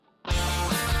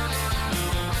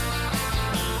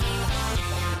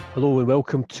Hello and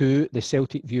welcome to the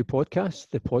Celtic View podcast,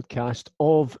 the podcast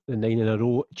of the 9 in a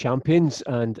row champions.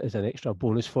 And as an extra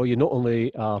bonus for you, not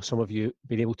only are some of you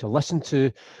been able to listen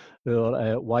to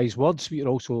our wise words, but you're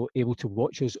also able to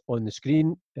watch us on the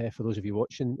screen. For those of you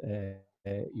watching,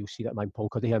 you'll see that I'm Paul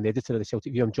Cuddihy. I'm the editor of the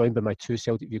Celtic View. I'm joined by my two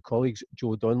Celtic View colleagues,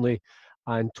 Joe Donnelly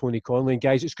and Tony Connelly. And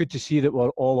guys, it's good to see that we're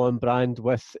all on brand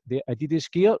with the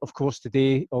Adidas gear. Of course,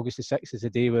 today, August the 6th, is the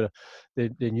day where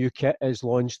the new kit is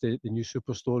launched, the new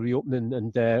superstore reopening,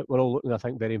 and we're all looking, I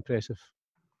think, very impressive.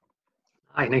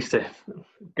 Aye, nice to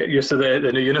get used to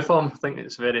the new uniform. I think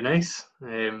it's very nice.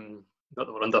 Not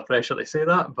that we're under pressure to say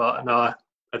that, but no,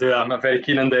 I do. I'm very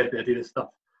keen on the Adidas stuff.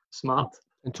 Smart.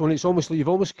 And Tony, it's almost like you've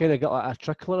almost kind of got like a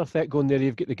trickler effect going there.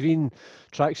 You've got the green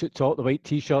tracksuit top, the white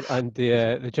t-shirt, and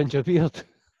the ginger beard.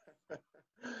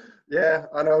 Yeah,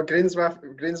 I know. Green's my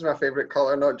favourite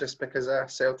colour, not just because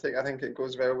of Celtic. I think it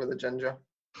goes well with the ginger.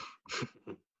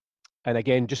 And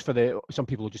again, just for some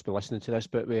people will just be listening to this,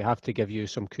 but we have to give you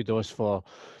some kudos for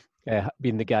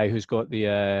being the guy who's got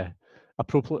the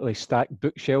appropriately stacked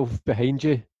bookshelf behind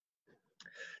you.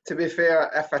 To be fair,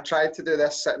 if I tried to do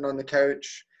this sitting on the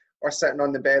couch or sitting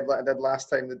on the bed like I did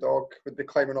last time, the dog would be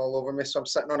climbing all over me. So I'm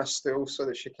sitting on a stool so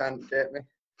that she can't get me.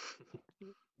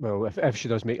 Well, if she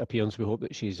does make an appearance, we hope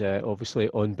that she's obviously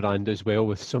on brand as well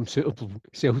with some suitable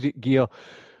Celtic gear.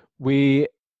 We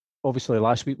obviously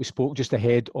last week we spoke just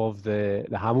ahead of the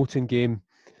Hamilton game.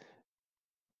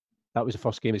 That was the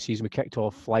first game of the season. We kicked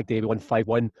off Flag Day. We won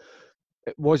 5-1.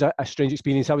 It was a strange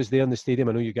experience. I was there in the stadium.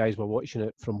 I know you guys were watching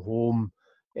it from home.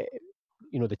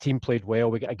 The team played well.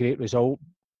 We got a great result.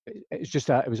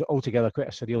 It was altogether quite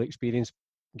a surreal experience,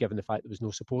 given the fact there was no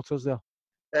supporters there.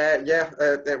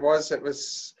 It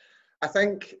was. I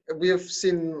think we've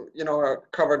seen,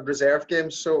 covered reserve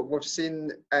games, so we've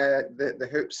seen the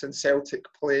Hoops and Celtic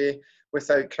play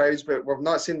without crowds, but we've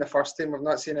not seen the first team. We've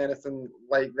not seen anything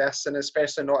like this, and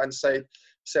especially not inside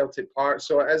Celtic Park.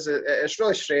 So it's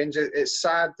really strange. It's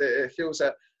sad. It feels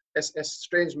that it's a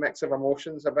strange mix of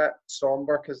emotions, a bit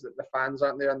somber because the fans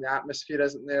aren't there and the atmosphere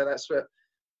isn't there. That's what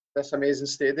this amazing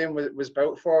stadium was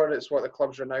built for. It's what the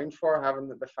club's renowned for, having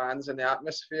the fans and the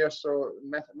atmosphere. So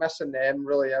missing them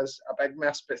really is a big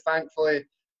miss. But thankfully,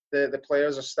 the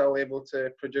players are still able to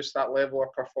produce that level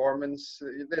of performance.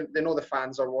 They know the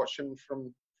fans are watching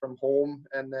from home,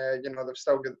 and they've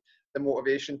still got the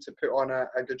motivation to put on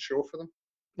a good show for them.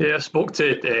 Yeah, I spoke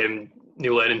to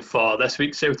Neil Lennon for this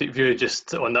week's Celtic View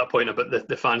just on that point about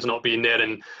the fans not being there,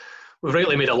 and we've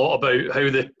rightly made a lot about how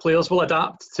the players will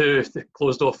adapt to the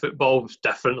closed-off football. It's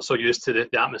different, they're so used to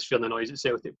the atmosphere and the noise at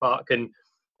Celtic Park. And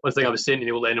one thing I was saying to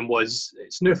Neil Lennon was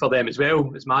it's new for them as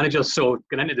well as managers. So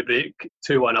going into the break,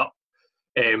 2-1 up,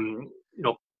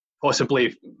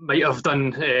 possibly might have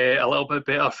done a little bit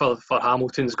better for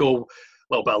Hamilton's goal.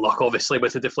 A little bit of luck, obviously,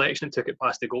 with the deflection. It took it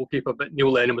past the goalkeeper. But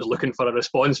Neil Lennon was looking for a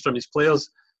response from his players.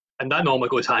 And that normally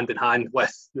goes hand in hand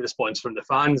with the response from the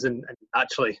fans. And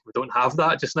actually, we don't have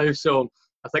that just now. So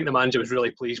I think the manager was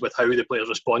really pleased with how the players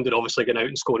responded, obviously going out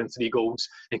and scoring 3 goals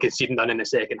and conceding none in the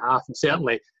second half. And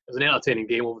certainly, it was an entertaining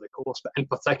game over the course. But in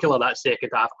particular, that second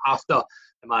half, after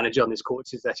the manager and his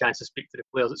coaches had a chance to speak to the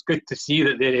players, it's good to see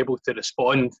that they're able to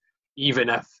respond, even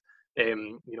if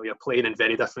you're playing in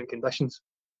very different conditions.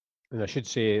 And I should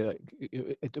say,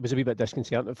 it was a wee bit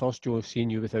disconcerting at first, Joe, seeing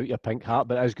you without your pink hat,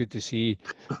 but it is good to see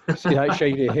that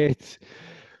shiny head.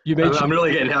 You mentioned... I'm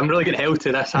really getting held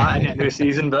to this hat in the new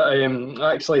season, but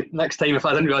actually, next time, if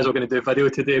I didn't realise we were going to do a video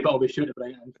today, but I'll be sure to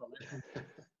bring it in for it.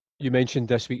 You mentioned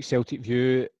this week's Celtic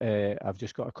View. I've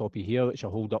just got a copy here, which I'll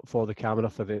hold up for the camera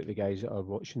for the guys that are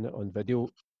watching it on video.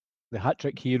 The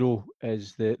hat-trick hero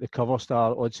is the cover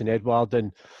star, Odsonne Edouard,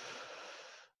 and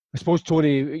I suppose,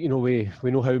 Tony, we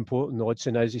know how important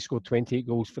Odsonne is. He scored 28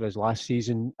 goals for his last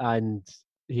season, and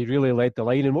he really led the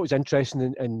line. And what was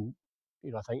interesting, in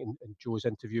I think in Joe's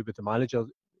interview with the manager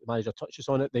touches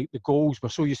on it. The goals, we're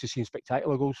so used to seeing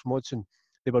spectacular goals from Odsonne.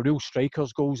 They were real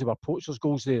strikers' goals. They were poachers'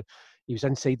 goals. He was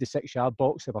inside the 6-yard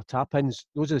box. They were tap-ins.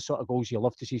 Those are the sort of goals you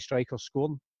love to see strikers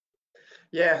scoring.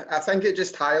 Yeah, I think it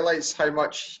just highlights how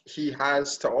much he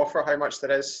has to offer, how much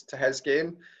there is to his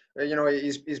game.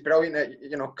 He's brilliant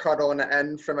at, curling it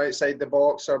in from outside the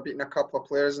box or beating a couple of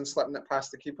players and slipping it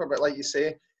past the keeper. But like you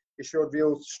say, he showed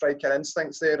real striker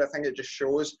instincts there. I think it just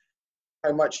shows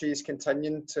how much he's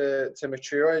continuing to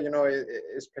mature.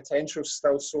 His potential's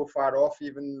still so far off,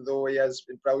 even though he has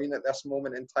been brilliant at this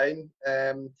moment in time.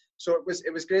 So it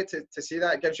was great to see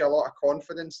that. It gives you a lot of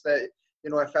confidence that,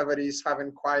 if ever he's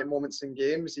having quiet moments in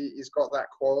games, he's got that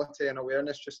quality and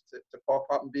awareness just to pop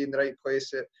up and be in the right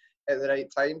place at the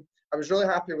right time. I was really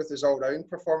happy with his all-round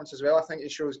performance as well. I think he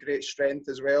shows great strength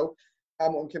as well.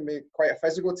 Hamilton can be quite a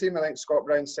physical team. I think Scott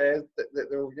Brown said that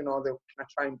they'll kind of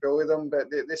try and bully them,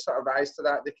 but they sort of rise to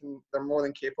that. They're more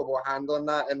than capable of handling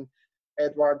that. And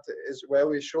Edouard as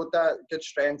well, he showed that good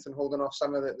strength in holding off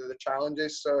some of the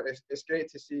challenges. So it's great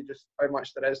to see just how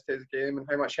much there is to his game and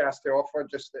how much he has to offer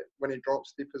just when he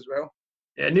drops deep as well.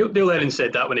 Yeah, Neil Lennon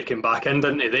said that when he came back in,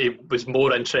 didn't he? That he was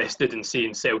more interested in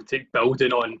seeing Celtic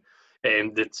building on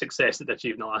the success that they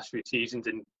achieved in the last few seasons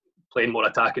and playing more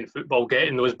attacking football,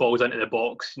 getting those balls into the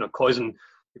box, causing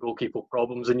the goalkeeper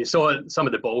problems. And you saw some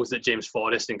of the balls that James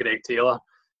Forrest and Greg Taylor,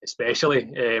 especially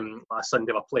last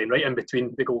Sunday, were playing right in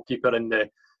between the goalkeeper and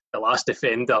the last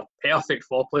defender. Perfect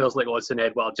for players like Odsonne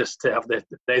Edouard, just to have the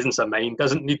presence of mind.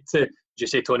 Doesn't need to, as you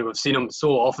say, Tony, we've seen him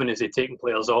so often as he taking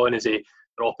players on, as he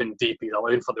dropping deep, he's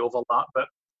allowing for the overlap, but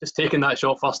just taking that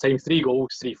shot first time, 3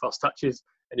 goals, 3 first touches,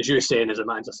 and as you're saying, as the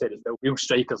manager said as well, real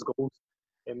strikers goals,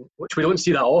 which we don't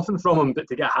see that often from him, but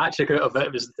to get a hat-trick out of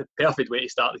it was the perfect way to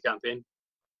start the campaign.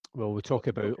 Well, we talk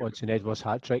about Odsonne Edouard's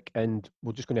hat-trick, and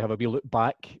we're just going to have a wee look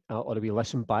back, or a wee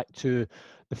listen back to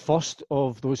the first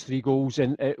of those 3 goals,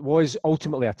 and it was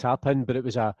ultimately a tap-in, but it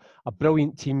was a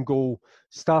brilliant team goal,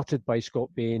 started by Scott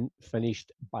Bain,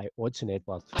 finished by Odsonne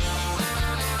Edouard.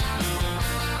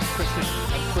 Christian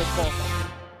and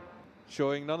Frimpong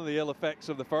showing none of the ill effects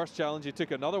of the first challenge. He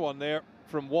took another one there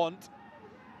from Want.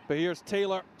 But here's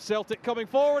Taylor, Celtic coming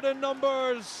forward in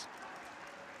numbers.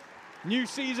 New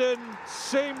season,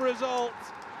 same result.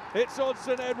 It's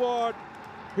Odsonne Edouard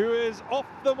who is off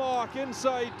the mark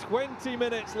inside 20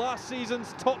 minutes. Last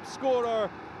season's top scorer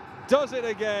does it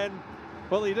again.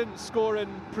 Well, he didn't score in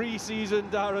pre-season,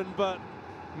 Darren, but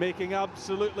making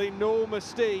absolutely no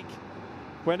mistake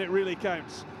when it really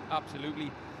counts. Absolutely,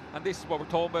 and this is what we're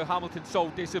talking about. Hamilton so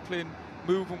disciplined,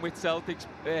 moving with Celtic's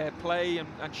play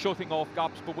and shutting off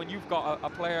gaps, but when you've got a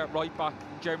player right back,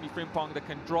 Jeremy Frimpong, that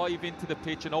can drive into the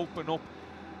pitch and open up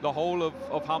the whole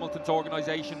of Hamilton's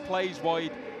organisation, plays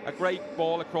wide, a great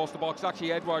ball across the box.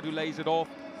 Actually Edouard who lays it off.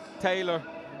 Taylor,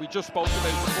 we just spoke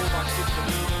about the fullback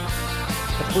system.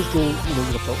 I suppose, Joe,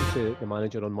 we were talking to the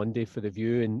manager on Monday for the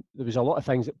View, and there was a lot of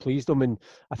things that pleased him. And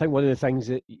I think one of the things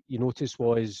that you noticed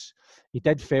was he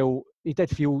did feel,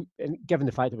 and given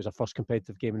the fact it was a first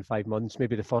competitive game in 5 months,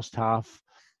 maybe the first half,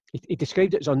 he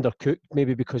described it as undercooked,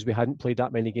 maybe because we hadn't played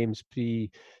that many games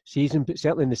pre-season, but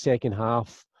certainly in the second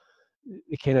half,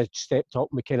 we kind of stepped up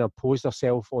and we kind of posed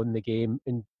ourselves on the game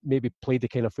and maybe played the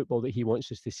kind of football that he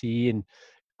wants us to see. And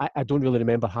I don't really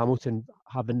remember Hamilton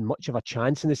having much of a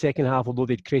chance in the second half, although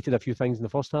they'd created a few things in the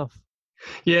first half.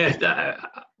 Yeah,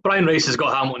 Brian Rice has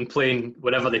got Hamilton playing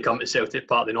whenever they come to Celtic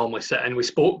Park. They normally sit in. We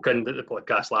spoke in the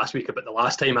podcast last week about the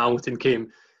last time Hamilton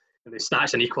came, and they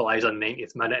snatched an equaliser in the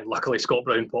 90th minute, and luckily Scott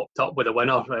Brown popped up with a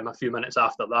winner a few minutes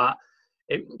after that.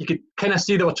 You could kind of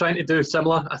see they were trying to do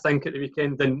similar, I think, at the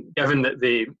weekend, and given that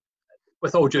they,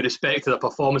 with all due respect to their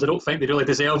performance, I don't think they really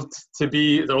deserved to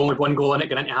be, they're only 1 goal in it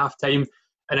going into half-time.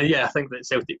 And I think that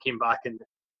Celtic came back in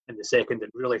the second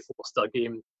and really forced their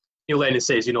game. Neil Lennon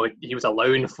says, he was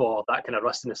allowing for that kind of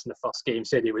rustiness in the first game.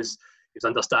 Said he was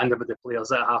understanding with the players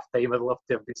at half time. I'd love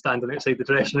to have been standing outside the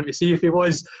dressing room to see if he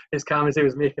was, as calm as he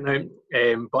was making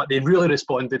out. But they really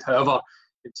responded, however,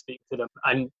 you'd speak to them.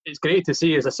 And it's great to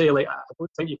see, as I say, I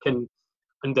don't think you can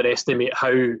underestimate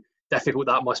how difficult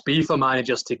that must be for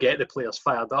managers to get the players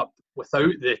fired up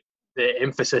without the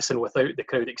emphasis and without the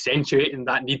crowd accentuating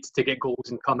that need to get goals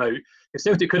and come out. If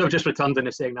Celtic could have just returned in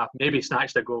the second half, maybe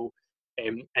snatched a goal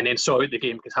and then saw out the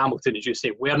game, because Hamilton, as you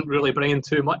say, weren't really bringing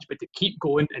too much, but to keep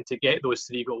going and to get those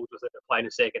 3 goals without applying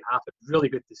the second half, it's really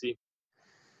good to see.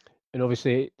 And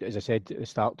obviously, as I said at the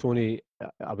start, Tony,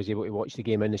 I was able to watch the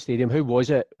game in the stadium. How was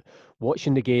it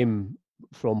watching the game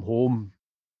from home?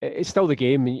 It's still the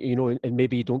game, and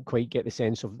maybe you don't quite get the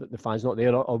sense of the fans not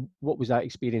there, or what was that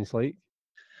experience like?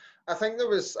 I think there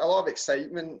was a lot of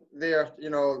excitement there,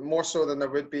 more so than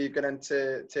there would be going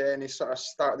into any sort of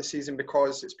start of the season,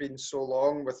 because it's been so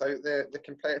long without the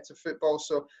competitive football.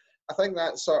 So I think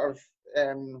that sort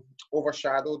of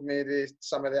overshadowed maybe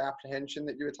some of the apprehension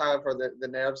that you would have, or the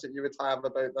nerves that you would have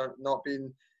about there not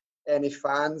being any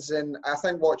fans. And I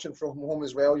think watching from home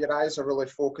as well, your eyes are really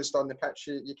focused on the pitch.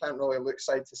 You can't really look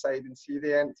side to side and see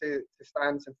the empty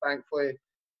stands, and thankfully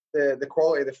the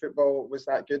quality of the football was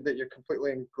that good that you're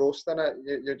completely engrossed in it.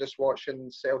 You're just watching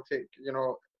Celtic,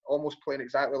 almost playing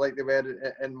exactly like they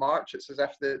were in March. It's as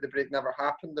if the break never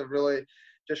happened. They've really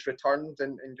just returned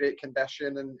in great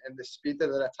condition, and the speed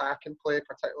of their attack and play,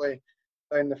 particularly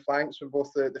down the flanks with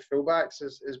both the fullbacks,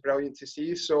 is brilliant to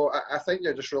see. So I think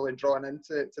you're just really drawn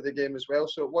into the game as well.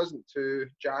 So it wasn't too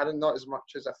jarring, not as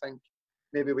much as I think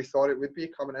maybe we thought it would be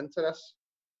coming into this.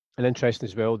 And interesting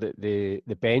as well that the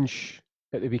bench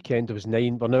at the weekend. There was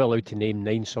 9. We're now allowed to name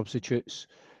 9 substitutes,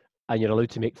 and you're allowed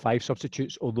to make 5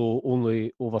 substitutes, although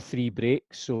only over 3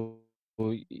 breaks. So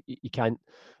you can't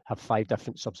have 5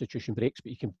 different substitution breaks,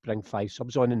 but you can bring 5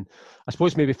 subs on. And I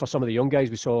suppose maybe for some of the young guys,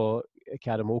 we saw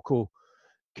Karamoko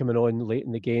coming on late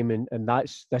in the game, and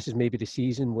this is maybe the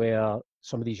season where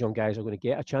some of these young guys are going to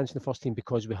get a chance in the first team,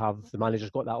 because the manager's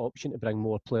got that option to bring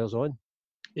more players on.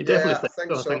 You definitely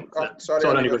think so.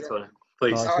 Sorry,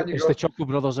 please. It's the Chuckle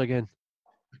Brothers again.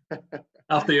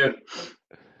 After you.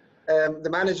 The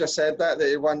manager said that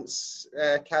he wants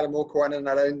Karamoko in and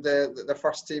around the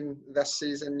first team this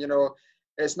season. You know,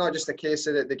 it's not just a case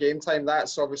of the game time.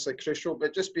 That's obviously crucial,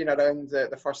 but just being around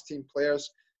the first team players,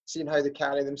 seeing how they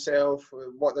carry themselves,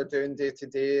 what they're doing day to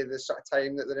day, the sort of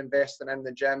time that they're investing in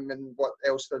the gym, and what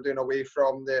else they're doing away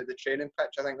from the training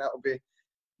pitch. I think that will be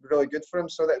really good for him.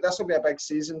 So this will be a big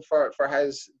season for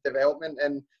his development,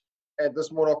 and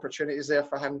there's more opportunities there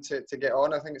for him to get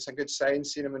on. I think it's a good sign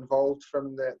seeing him involved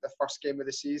from the first game of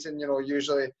the season. You know,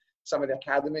 usually some of the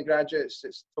academy graduates,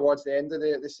 it's towards the end of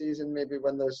the season, maybe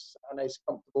when there's a nice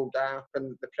comfortable gap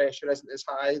and the pressure isn't as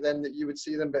high, then that you would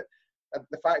see them. But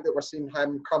the fact that we're seeing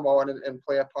him come on and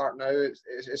play a part now,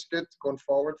 it's good going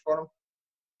forward for him.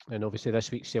 And obviously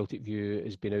this week's Celtic View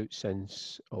has been out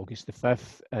since August the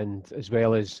 5th, and as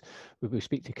well as we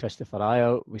speak to Christopher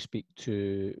Ayer, we speak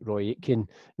to Roy Aitken.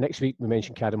 Next week we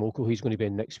mentioned Karamoko, he's going to be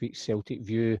in next week's Celtic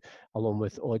View along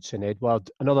with Odsonne Edouard.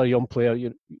 Another young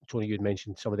player, Tony, you'd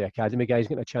mentioned some of the academy guys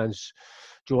getting a chance.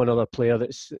 Joe, another player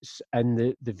that's in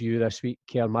the View this week,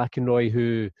 Kerr McInroy,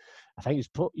 who I think is,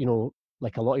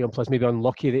 like a lot of young players, maybe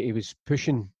unlucky that he was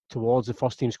pushing towards the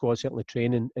first team squad, certainly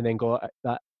training, and then got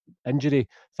that injury.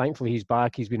 Thankfully he's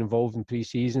back. He's been involved in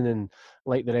pre-season, and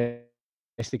like the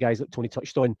rest of the guys that Tony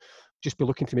touched on, just be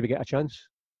looking to maybe get a chance.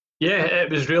 Yeah, it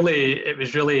was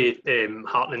really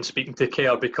heartening speaking to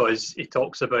Kerr, because he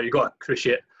talks about he got a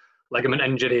cruciate ligament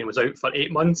injury and was out for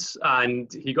 8 months,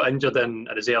 and he got injured in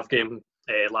a reserve game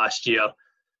last year.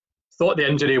 Thought the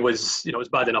injury was, it was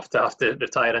bad enough to have to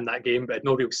retire in that game, but had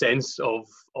no real sense of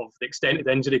the extent of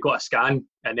the injury. Got a scan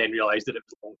and then realised that it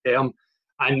was long term.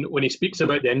 And when he speaks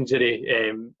about the injury,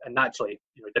 and naturally,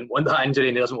 he didn't want that injury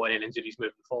and he doesn't want any injuries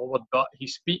moving forward, but he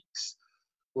speaks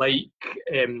like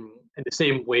in the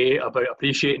same way about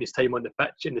appreciating his time on the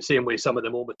pitch, in the same way some of the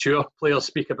more mature players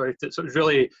speak about it. So it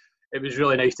was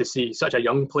really nice to see such a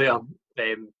young player,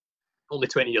 only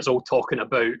 20 years old, talking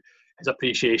about his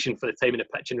appreciation for the time on the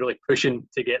pitch and really pushing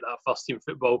to get that first team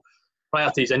football.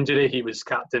 Prior to his injury, he was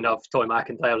captain of Tommy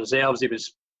McIntyre reserves. He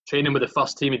was training with the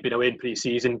first team. He'd been away in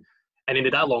pre-season. And he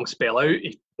had that long spell out.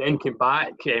 He then came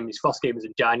back. His first game was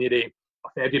in January,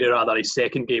 or February rather. His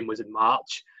second game was in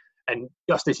March. And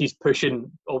just as he's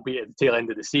pushing, albeit at the tail end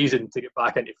of the season, to get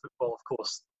back into football, of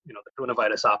course, the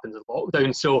coronavirus happens in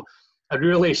lockdown. So a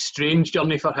really strange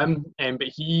journey for him. But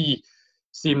he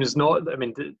seems not.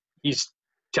 He's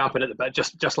champing at the bit,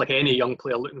 just like any young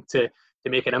player looking to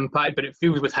make an impact. But it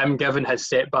feels with him, given his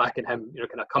setback and him,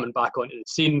 kind of coming back onto the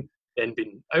scene, then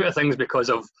being out of things because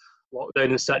of lockdown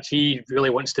and such, he really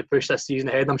wants to push this season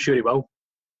ahead. I'm sure he will.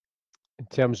 In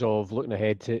terms of looking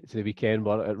ahead to the weekend,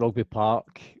 we're at Rugby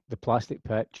Park, the plastic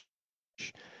pitch.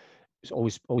 It's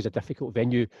always a difficult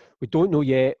venue. We don't know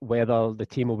yet whether the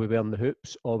team will be wearing the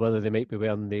hoops or whether they might be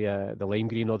wearing the lime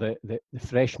green or the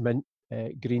fresh mint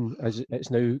green, as it's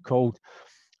now called.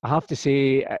 I have to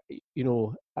say, as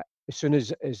soon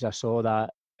as I saw that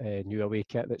new away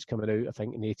kit that's coming out, I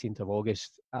think on the 18th of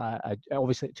August,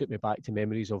 obviously it took me back to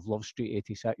memories of Love Street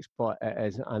 86, but it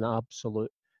is an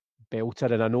absolute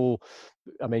belter. And I know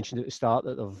I mentioned at the start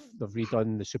that they've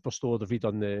redone the Superstore, they've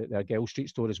redone the Girl Street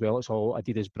store as well. It's all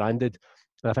Adidas branded,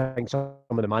 and I think some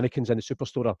of the mannequins in the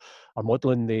Superstore are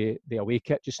modelling the away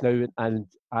kit just now, and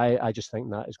I just think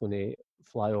that is going to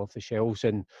fly off the shelves.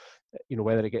 And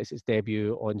whether it gets its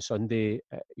debut on Sunday,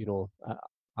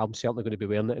 I'm certainly going to be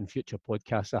wearing it in future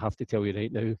podcasts, I have to tell you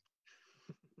right now.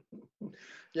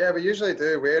 Yeah, we usually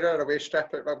do wear our away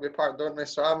strip at Rugby Park, don't we?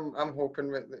 So I'm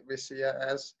hoping that we see it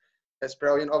as it's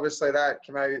brilliant. Obviously, that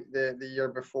came out the year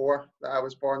before that I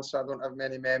was born, so I don't have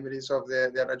many memories of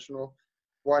the original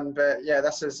one. But yeah,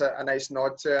 this is a nice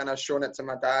nod to it, and I've shown it to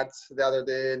my dad the other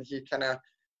day, and he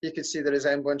could see the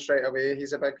resemblance right away.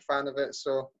 He's a big fan of it,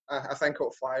 so I think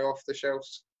it'll fly off the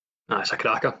shelves. That's a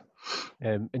cracker.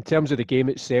 In terms of the game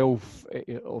itself,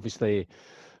 obviously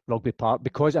Rugby Park,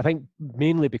 because I think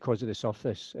mainly because of the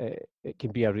surface, it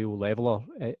can be a real leveler,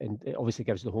 and it obviously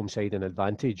gives the home side an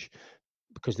advantage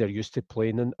because they're used to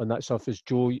playing on that surface.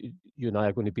 Joe, you and I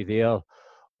are going to be there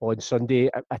on Sunday.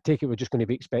 I take it we're just going to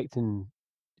be expecting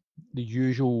the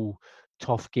usual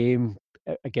tough game,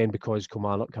 again, because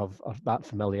Kilmarnock have that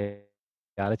familiarity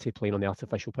familiarity playing on the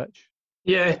artificial pitch?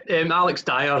 Yeah, Alex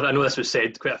Dyer, I know this was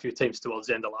said quite a few times towards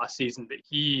the end of last season, but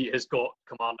he has got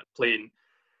Kilmarnock playing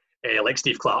like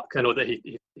Steve Clarke. I know that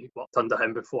he worked under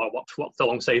him before, worked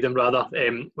alongside him rather,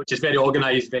 which is very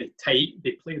organised, very tight.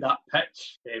 They play that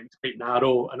pitch, it's quite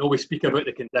narrow. I know we speak about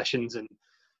the conditions, and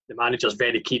the manager's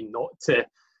very keen not to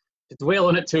dwell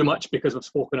on it too much because we've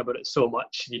spoken about it so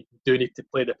much. You do need to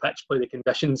play the pitch, play the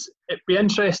conditions. It'd be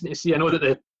interesting to see. I know that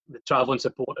the travelling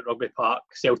support at Rugby Park,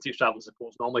 Celtic's travelling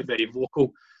support is normally very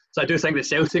vocal. So I do think that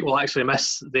Celtic will actually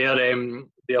miss their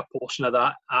portion of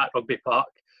that at Rugby Park.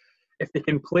 If they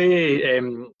can play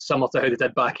similar to how they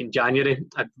did back in January,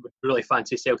 I would really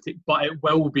fancy Celtic, but it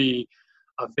will be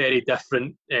a very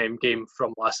different game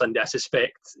from last Sunday, I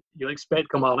suspect. You'll expect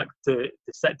Kilmarnock to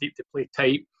sit deep, to play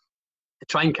tight, to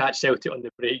try and catch Celtic on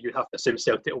the break. You'd have to assume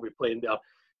Celtic will be playing their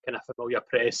kind of familiar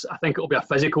press. I think it'll be a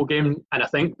physical game, and I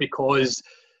think because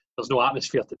there's no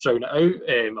atmosphere to drown it out,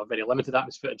 a very limited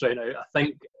atmosphere to drown it out, I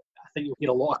think you'll hear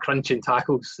a lot of crunching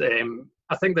tackles.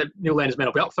 I think that Neil Lennon's men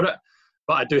will be up for it,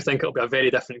 but I do think it'll be a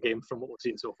very different game from what we've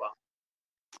seen so far.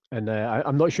 And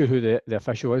I'm not sure who the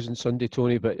official is on Sunday,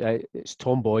 Tony, but it's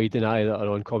Tom Boyd and I that are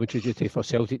on commentary duty for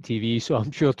Celtic TV, so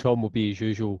I'm sure Tom will be, as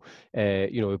usual,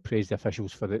 praise the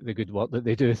officials for the good work that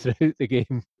they do throughout the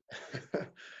game.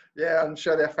 Yeah, I'm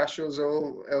sure the officials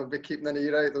will be keeping an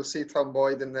ear out. They'll see Tom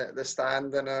Boyd in the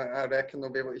stand, and I reckon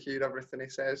they'll be able to hear everything he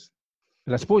says.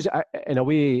 And I suppose, in a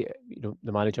way,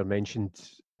 the manager mentioned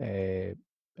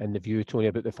in the View, Tony,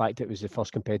 about the fact that it was the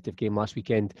first competitive game last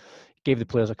weekend. Gave the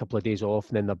players a couple of days off,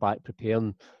 and then they're back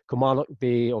preparing. Kilmarnock,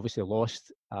 they obviously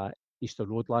lost at Easter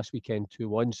Road last weekend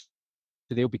 2-1, so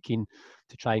they'll be keen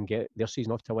to try and get their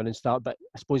season off to a winning start. But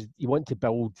I suppose you want to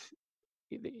build.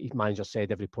 The manager said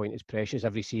every point is precious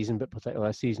every season, but particularly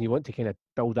this season, you want to kind of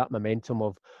build that momentum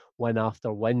of win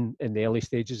after win in the early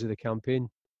stages of the campaign.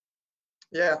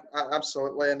 Yeah,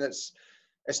 absolutely, and it's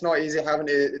not easy having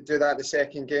to do that the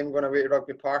second game going away to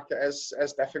Rugby Park. It is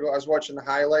difficult. I was watching the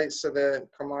highlights of the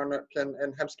Kilmarnock and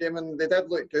Hibs game, and they did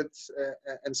look good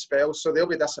in spells, so they'll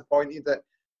be disappointed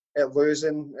at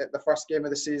losing at the first game of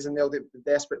the season. They'll be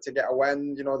desperate to get a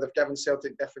win. They've given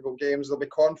Celtic difficult games. They'll be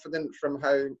confident from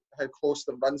how close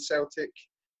they've run Celtic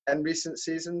in recent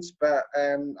seasons. But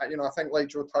I think, like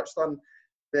Joe touched on,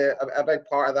 a big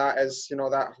part of that is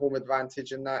that home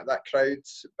advantage and that crowd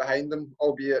behind them.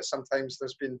 Albeit sometimes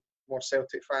there's been more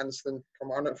Celtic fans than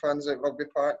Kilmarnock fans at Rugby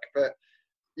Park. But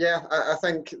yeah, I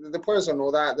think the players will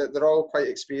know that they're all quite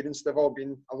experienced. A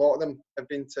lot of them have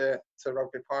been to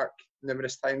Rugby Park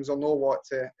numerous times. They'll know what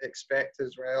to expect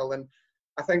as well. And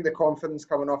I think the confidence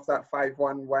coming off that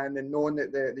 5-1 win and knowing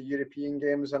that the European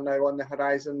games are now on the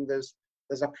horizon, there's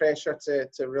a pressure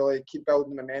to really keep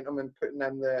building momentum and putting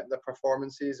in the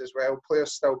performances as well.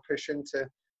 Players still pushing to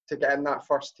get in that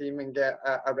first team and get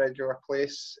a regular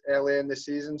place early in the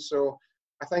season. So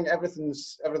I think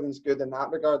everything's good in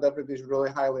that regard. Everybody's really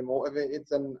highly motivated,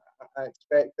 and I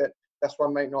expect that this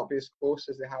one might not be as close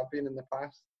as they have been in the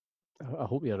past. I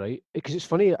hope you're right, because it's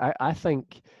funny. I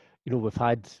think we've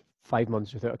had 5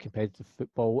 months without a competitive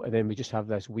football, and then we just have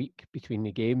this week between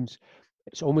the games.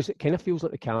 It kind of feels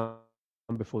like the calm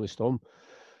before the storm.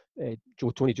 Joe,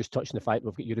 Tony just touched on the fact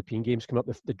we've got European games coming up.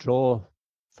 The draw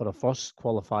for our first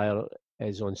qualifier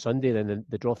is on Sunday, then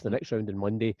the draw for the next round on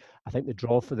Monday. I think the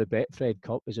draw for the Betfred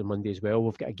Cup is on Monday as well.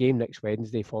 We've got a game next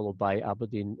Wednesday, followed by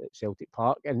Aberdeen at Celtic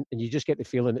Park, and you just get the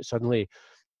feeling that suddenly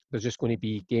there's just going to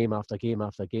be game after game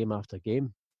after game after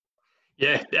game.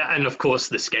 Yeah, and of course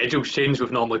the schedule's changed.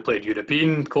 We've normally played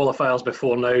European qualifiers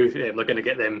before now. We're going to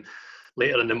get them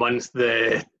later in the month.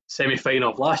 The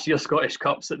semi-final of last year's Scottish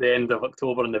Cups at the end of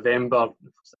October and November,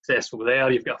 successful there.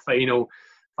 You've got a final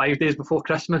 5 days before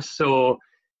Christmas. So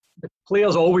the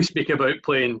players always speak about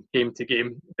playing game to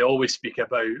game. They always speak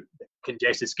about the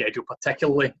congested schedule,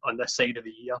 particularly on this side of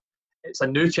the year. It's a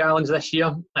new challenge this year,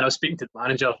 and I was speaking to the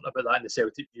manager about that in the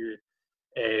Celtic View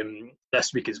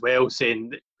this week as well,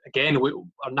 saying that, again,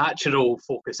 our natural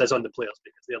focus is on the players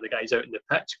because they're the guys out in the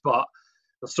pitch, but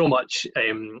there's so much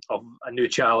of a new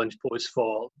challenge posed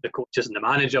for the coaches and the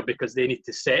manager because they need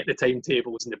to set the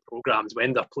timetables and the programmes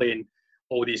when they're playing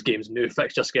all these games, new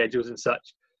fixture schedules and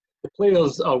such. The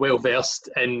players are well versed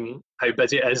in how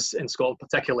busy it is in Scotland,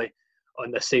 particularly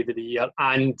on this side of the year.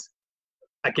 And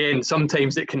again,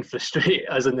 sometimes it can frustrate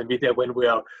us in the media when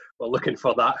we're looking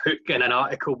for that hook in an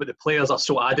article, but the players are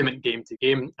so adamant game to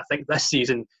game. I think this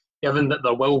season, given that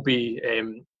there will be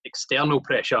external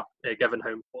pressure, given how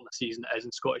important the season is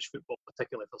in Scottish football,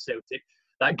 particularly for Celtic,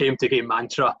 that game-to-game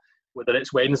mantra, whether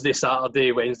it's Wednesday,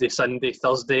 Saturday, Wednesday, Sunday,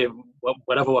 Thursday,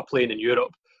 wherever we're playing in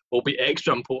Europe, will be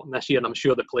extra important this year, and I'm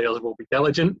sure the players will be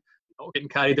diligent, not getting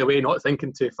carried away, not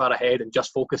thinking too far ahead, and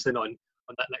just focusing on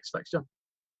that next fixture.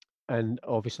 And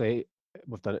obviously,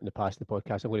 we've done it in the past in the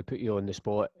podcast. I'm going to put you on the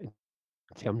spot in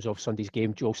terms of Sunday's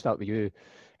game. Joe, I'll start with you.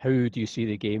 How do you see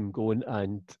the game going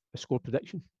and a score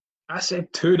prediction? I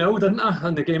said 2-0, didn't I,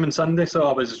 on the game on Sunday, so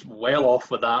I was well off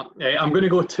with that. I'm going to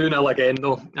go 2-0 again,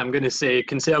 though. I'm going to say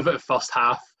conservative first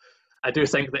half. I do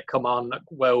think that Kilmarnock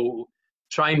will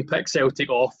try and pick Celtic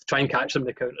off, try and catch them in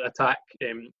the counter-attack,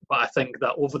 but I think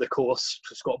that over the course,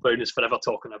 Scott Brown is forever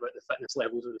talking about the fitness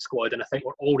levels of the squad, and I think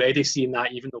we're already seeing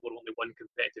that, even though we're only one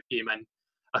competitive game in.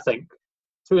 I think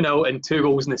 2-0 and 2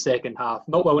 goals in the second half.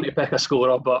 Not willing to pick a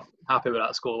scorer, but happy with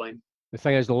that scoreline. The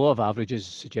thing is, the law of averages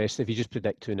suggests if you just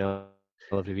predict 2-0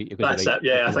 every week, you're going to right.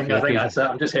 Yeah, I think that's it.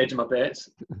 I'm just hedging my bets.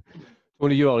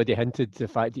 Only you already hinted the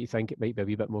fact that you think it might be a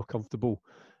wee bit more comfortable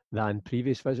than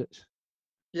previous visits.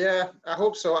 Yeah, I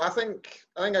hope so. I think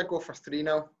I'd go for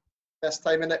 3-0 this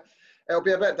time, and it'll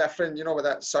be a bit different, what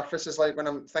that surface is like when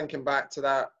I'm thinking back to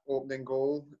that opening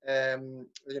goal.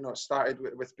 It started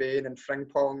with Bain and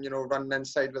Frimpong, running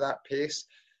inside with that pace.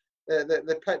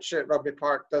 The pitch at Rugby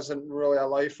Park doesn't really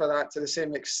allow for that to the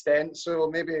same extent. So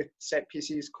maybe set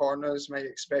pieces, corners, might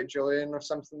expect Julian or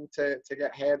something to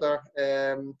get header.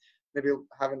 Maybe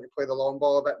having to play the long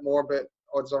ball a bit more, but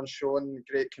odds on showing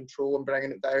great control and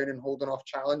bringing it down and holding off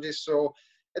challenges. So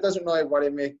it doesn't really worry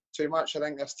me too much. I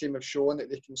think this team have shown that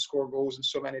they can score goals in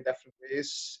so many different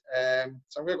ways.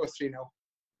 So I'm going to go 3-0.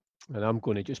 And I'm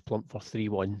going to just plump for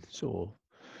 3-1. So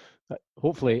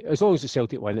hopefully, as long as the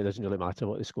Celtic win, it doesn't really matter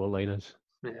what the scoreline is.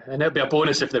 Yeah, and it'll be a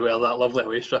bonus if they wear that lovely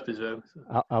away strip as well.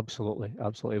 Absolutely.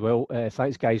 Well,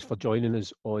 thanks guys for joining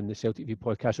us on the Celtic View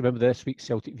podcast. Remember, this week's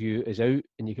Celtic View is out,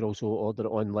 and you can also order it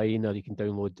online, or you can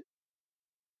download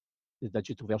the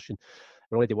digital version.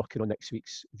 We're already working on next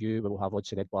week's View. We'll have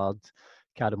Odsonne Edouard,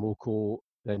 Karamoko,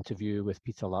 the interview with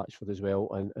Peter Latchford as well,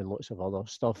 and lots of other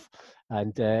stuff.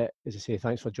 And as I say,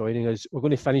 thanks for joining us. We're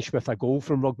going to finish with a goal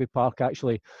from Rugby Park,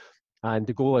 actually. And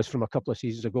the goal is from a couple of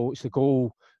seasons ago. It's the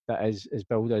goal that is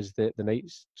billed as the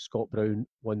night Scott Brown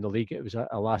won the league. It was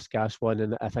a last gasp one,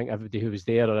 and I think everybody who was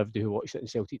there or everybody who watched it on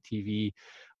Celtic TV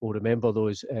will remember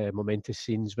those momentous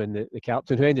scenes when the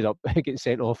captain, who ended up getting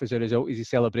sent off as a result of his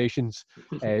celebrations,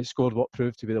 scored what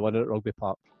proved to be the winner at Rugby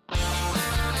Park.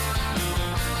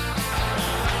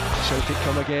 Celtic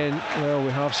come again. Well,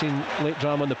 we have seen late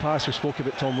drama in the past. We spoke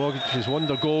about Tom Rogic's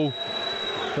wonder goal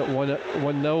that won it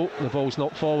 1-0. The ball's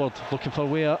knocked forward, looking for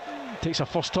Weah. Takes a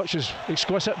first touch, is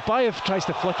exquisite. Bayev tries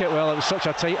to flick it. Well, it was such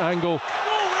a tight angle,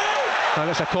 and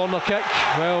it's a corner kick.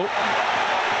 Well,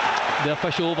 the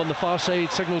official over on the far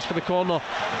side signals for the corner.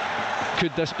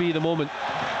 Could this be the moment?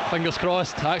 Fingers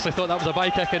crossed. I actually thought that was a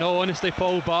bye kick in all honesty,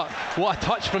 Paul, but what a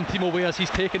touch from Timo Weah as he's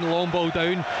taken the long ball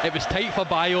down. It was tight for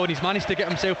Bayo, and he's managed to get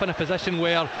himself in a position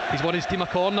where he's won his team a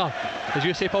corner. As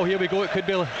you say, Paul, here we go. It could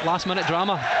be last minute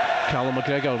drama. Callum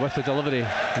McGregor with the delivery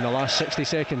in the last 60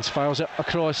 seconds, fires it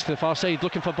across the far side,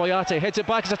 looking for Boyate, heads it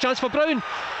back, it's a chance for Brown.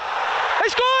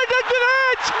 It's gone into the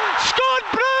net! Scott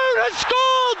Brown has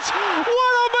scored!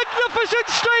 What a magnificent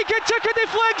strike! It took a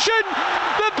deflection.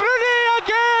 The Brunei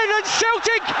again, and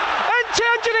Celtic into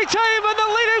injury time, and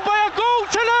they're leading by a goal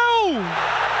to 0.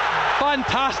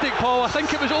 Fantastic, Paul. I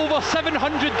think it was over 700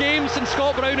 games since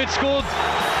Scott Brown had scored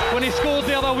when he scored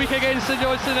the other week against St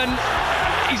Johnstone, and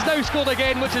he's now scored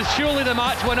again, which is surely the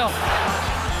match winner.